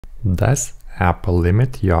Does Apple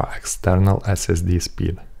limit your external SSD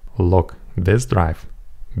speed? Look, this drive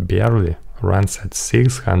barely runs at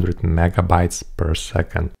 600 megabytes per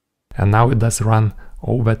second, and now it does run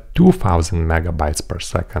over 2000 megabytes per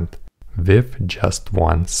second with just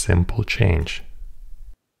one simple change.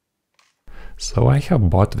 So I have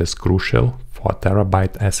bought this crucial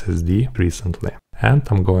 4TB SSD recently, and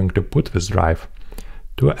I'm going to put this drive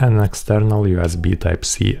to an external USB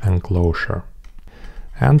Type-C enclosure,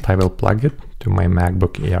 and I will plug it to my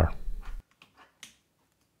MacBook Air.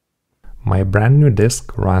 My brand new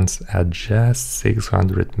disk runs at just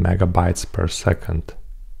 600 megabytes per second.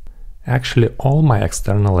 Actually, all my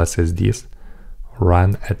external SSDs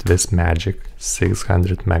run at this magic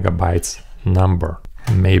 600 megabytes number.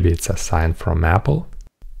 Maybe it's a sign from Apple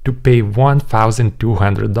to pay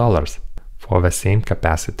 $1,200 for the same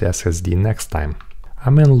capacity SSD next time. I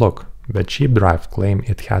mean, look, the cheap drive claims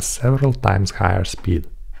it has several times higher speed.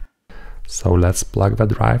 So let's plug the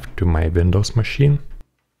drive to my Windows machine.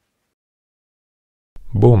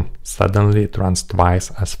 Boom, suddenly it runs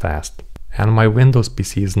twice as fast. And my Windows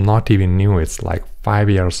PC is not even new, it's like 5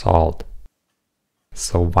 years old.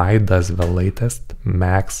 So why does the latest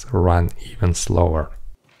Macs run even slower?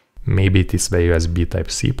 Maybe it is the USB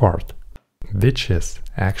Type-C port, which is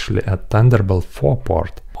actually a Thunderbolt 4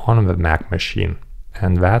 port on the Mac machine.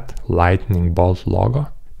 And that lightning bolt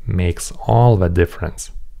logo makes all the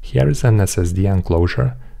difference. Here is an SSD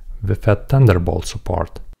enclosure with a Thunderbolt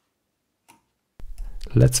support.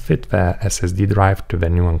 Let's fit the SSD drive to the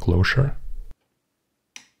new enclosure.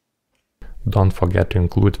 Don't forget to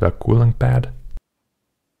include the cooling pad.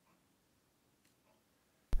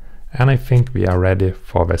 And I think we are ready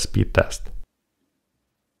for the speed test.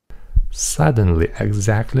 Suddenly,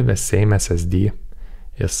 exactly the same SSD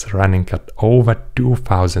is running at over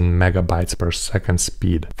 2000 megabytes per second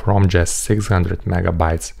speed from just 600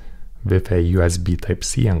 megabytes with a USB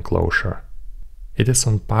Type-C enclosure. It is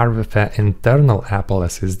on par with the internal Apple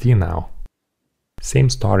SSD now. Same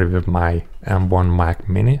story with my M1 Mac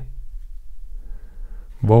Mini,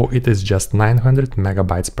 though it is just 900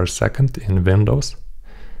 megabytes per second in Windows,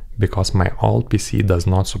 because my old PC does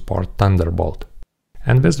not support Thunderbolt.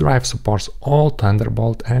 And this drive supports all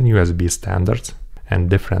Thunderbolt and USB standards and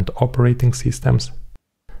different operating systems.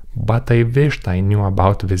 But I wished I knew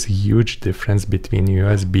about this huge difference between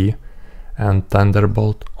USB and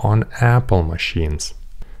Thunderbolt on Apple machines.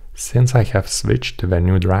 Since I have switched to the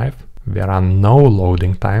new drive, there are no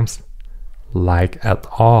loading times, like at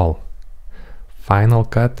all. Final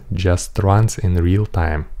Cut just runs in real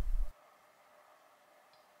time.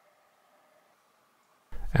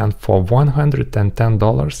 And for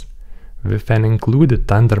 $110 with an included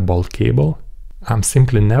Thunderbolt cable, I'm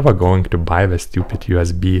simply never going to buy the stupid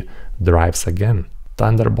USB drives again.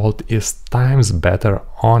 Thunderbolt is times better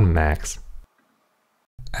on Macs.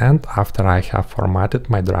 And after I have formatted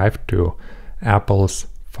my drive to Apple's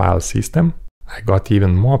file system, I got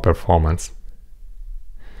even more performance.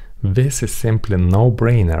 This is simply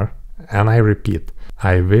no-brainer, and I repeat,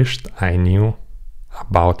 I wished I knew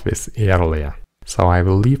about this earlier. So I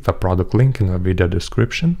will leave the product link in the video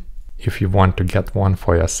description if you want to get one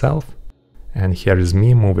for yourself. And here is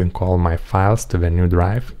me moving all my files to the new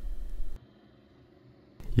drive.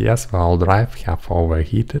 Yes, the old drive have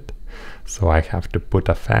overheated, so I have to put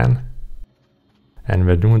a fan. And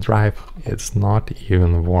the new drive is not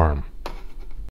even warm.